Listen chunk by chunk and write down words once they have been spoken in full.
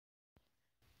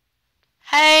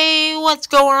Hey, what's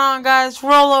going on, guys?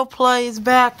 Rolo Play is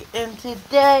back, and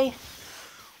today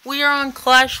we are on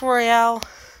Clash Royale.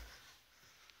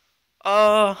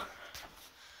 So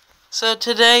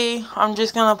today I'm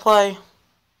just gonna play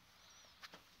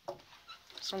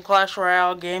some Clash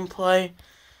Royale gameplay.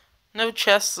 No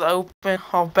chests open.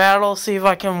 I'll battle, see if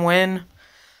I can win.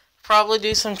 Probably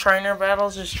do some trainer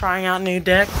battles, just trying out new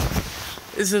decks.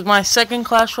 This is my second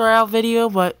Clash Royale video,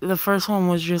 but the first one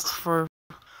was just for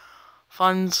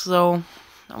fun, so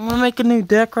I'm gonna make a new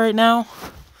deck right now.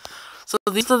 So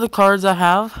these are the cards I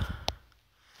have.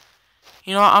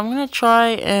 You know, I'm gonna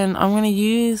try and I'm gonna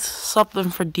use something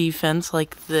for defense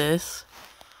like this.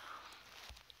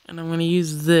 And I'm gonna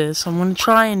use this. I'm gonna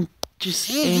try and just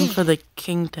aim for the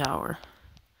king tower.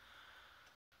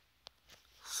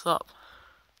 Sup?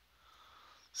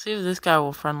 See if this guy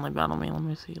will friendly battle me. Let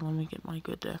me see. Let me get my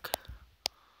good deck.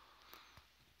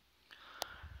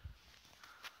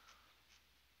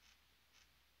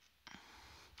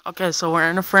 Okay, so we're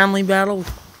in a friendly battle.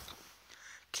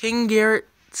 King Garrett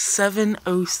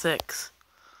 706.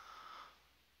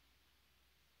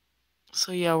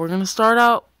 So yeah, we're gonna start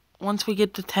out once we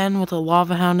get to 10 with a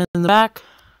lava hound in the back.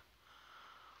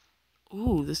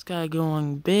 Ooh, this guy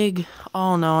going big.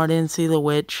 Oh no, I didn't see the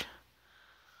witch.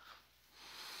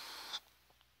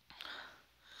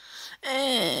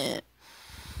 The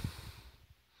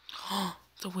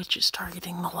witch is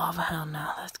targeting the lava hound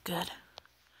now. That's good.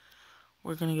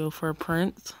 We're gonna go for a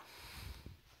prince.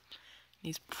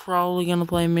 He's probably gonna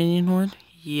play minion horde.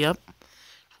 Yep.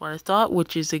 That's what I thought,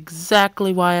 which is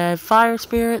exactly why I have fire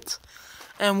spirits.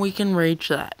 And we can rage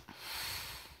that.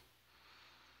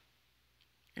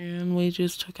 And we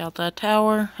just took out that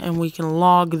tower, and we can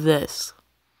log this.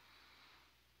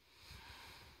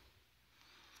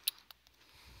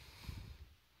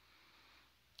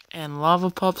 And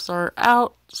lava pups are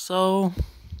out, so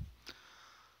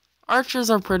archers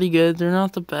are pretty good. They're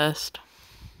not the best.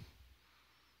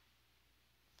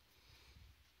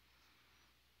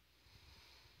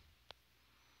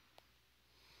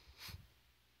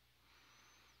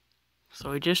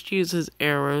 So he just uses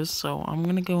arrows, so I'm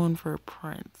gonna go in for a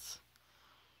prince.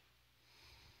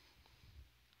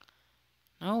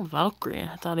 No, Valkyrie.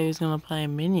 I thought he was gonna play a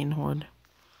minion horde.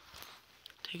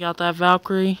 Take out that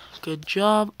Valkyrie. Good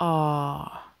job.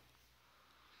 Aww.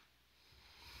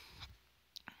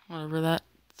 Whatever, that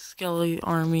skelly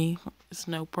army is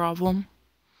no problem.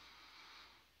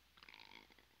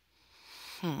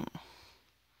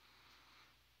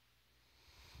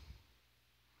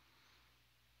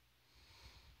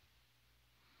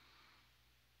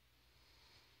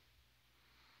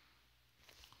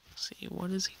 See,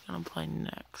 what is he gonna play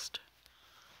next?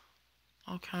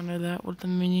 I'll counter that with the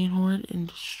minion horde and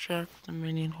distract the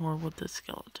minion horde with the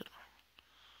skeleton.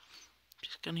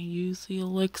 Just gonna use the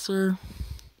elixir.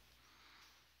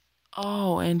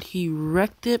 Oh, and he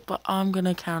wrecked it, but I'm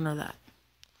gonna counter that.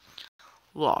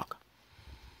 Log.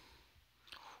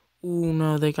 Ooh,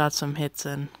 no, they got some hits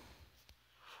in.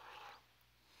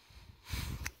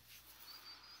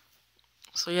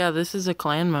 So yeah, this is a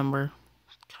clan member.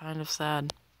 Kind of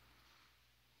sad.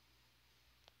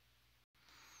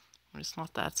 It's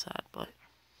not that sad, but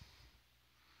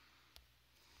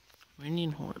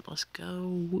minion horde, let's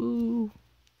go. Woo!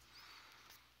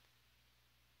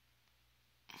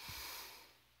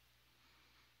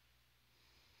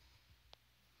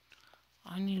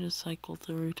 I need to cycle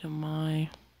through to my...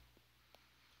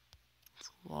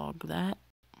 Let's log that.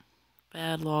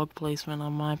 Bad log placement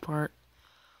on my part.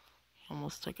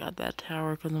 Almost took out that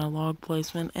tower because of my log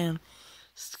placement. And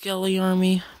Skelly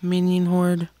Army, minion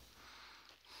horde.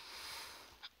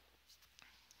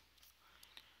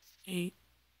 8,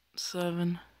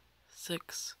 7,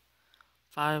 6,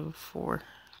 5, 4.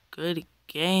 Good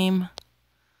game.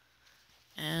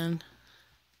 And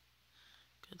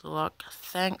good luck.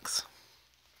 Thanks.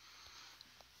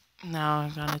 Now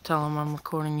I'm gonna tell him I'm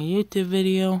recording a YouTube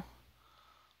video.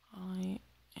 I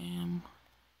am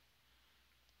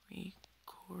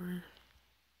recording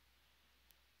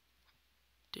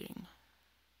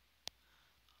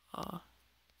a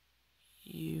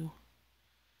YouTube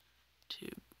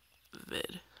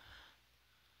video.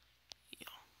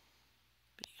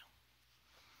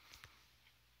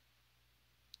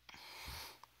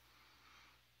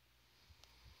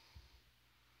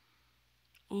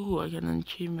 Ooh, I get an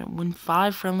achievement. Win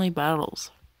 5 friendly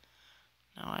battles.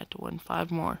 Now I have to win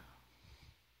 5 more.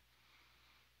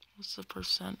 What's the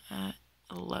percent at?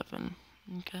 11.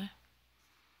 Okay.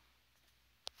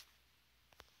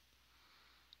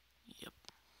 Yep.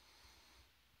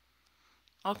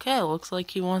 Okay, looks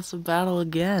like he wants to battle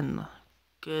again.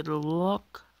 Good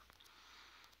luck.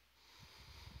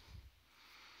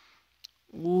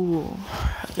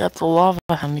 I got the lava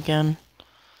hand again.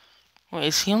 Wait,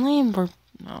 is he only in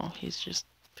no, he's just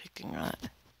picking that.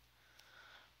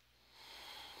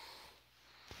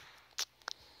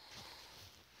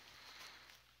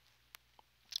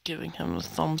 Giving him a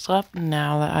thumbs up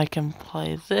now that I can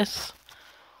play this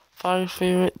Fire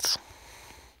Favorites.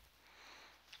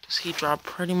 Because he dropped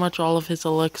pretty much all of his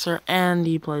elixir and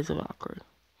he plays a Valkyrie.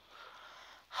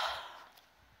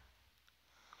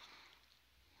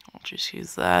 I'll just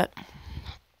use that.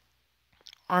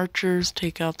 Archers,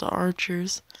 take out the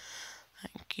archers.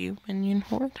 Thank you, minion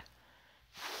horde.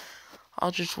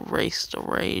 I'll just race the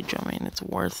rage. I mean, it's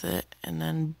worth it. And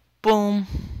then, boom.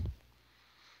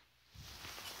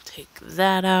 Take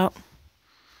that out.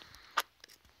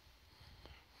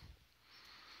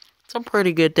 It's a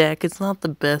pretty good deck. It's not the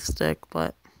best deck,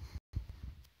 but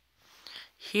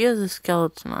he has a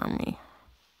skeleton army.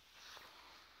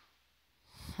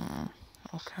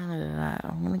 I'll counter that.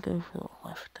 I'm gonna go for the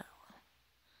left tower.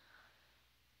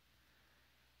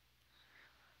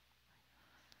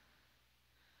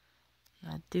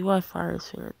 Now, do I fire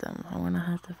spirit them? I'm gonna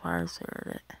have to fire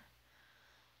spirit it.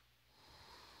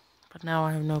 But now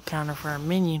I have no counter for a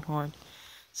minion horde,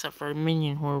 except for a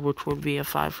minion horde, which would be a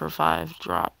 5 for 5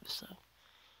 drop. So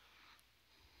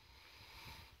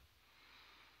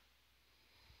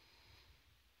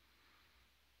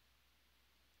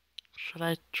should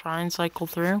I try and cycle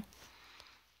through?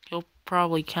 He'll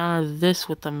probably counter this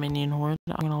with the minion horde.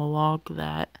 I'm gonna log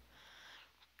that.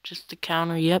 Just to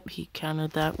counter, yep, he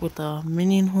countered that with a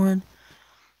minion horde.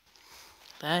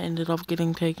 That ended up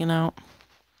getting taken out.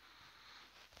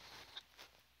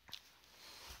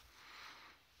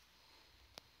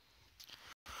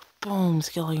 Boom,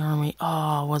 Skelly Army.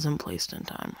 Oh, wasn't placed in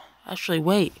time. Actually,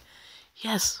 wait.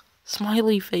 Yes,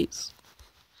 smiley face.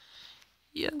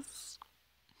 Yes.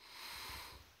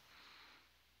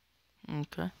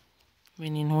 Okay.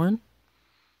 Minion horde.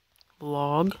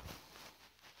 Log.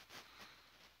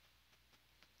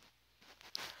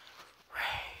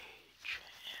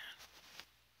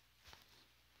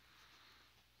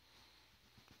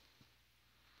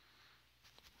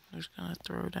 Just gonna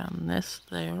throw down this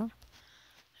there,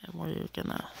 and we're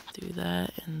gonna do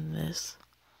that in this.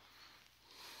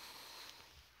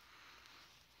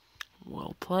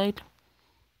 Well played.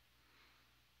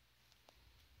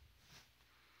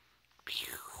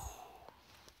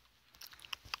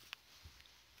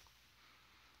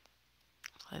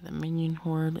 Play the minion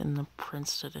horde and the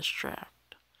prince to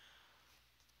distract.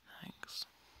 Thanks.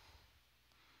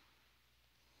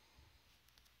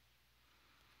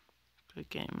 Good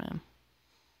game, man.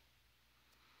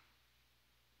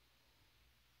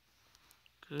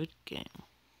 Good game.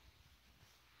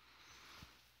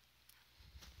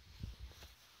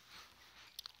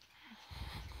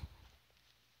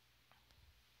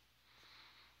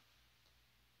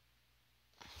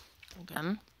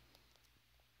 Again.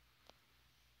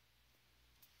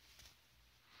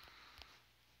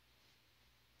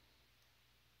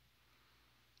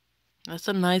 That's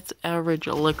a nice average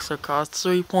elixir cost,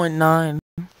 3.9.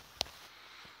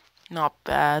 Not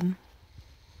bad.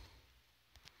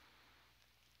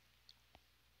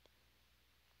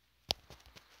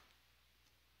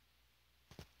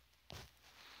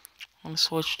 I'm gonna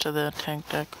switch to the tank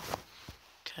deck.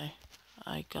 Okay,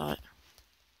 I got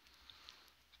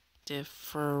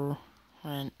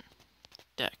different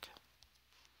deck.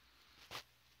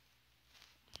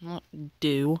 Not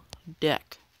do,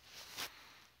 deck.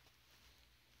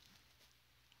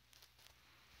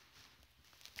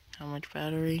 How much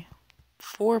battery?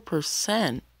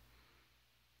 4%.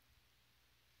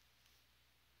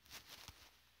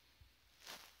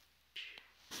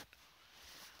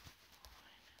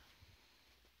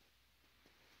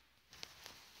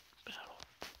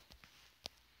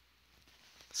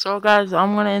 So guys,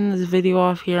 I'm gonna end this video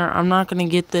off here. I'm not gonna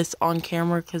get this on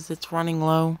camera because it's running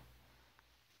low.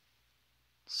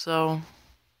 So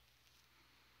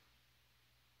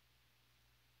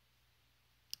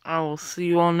I will see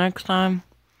you all next time.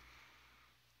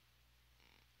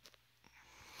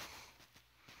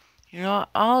 You know what?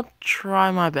 I'll try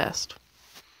my best.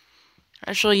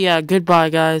 Actually, yeah,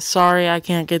 goodbye guys. Sorry I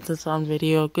can't get this on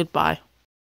video. Goodbye.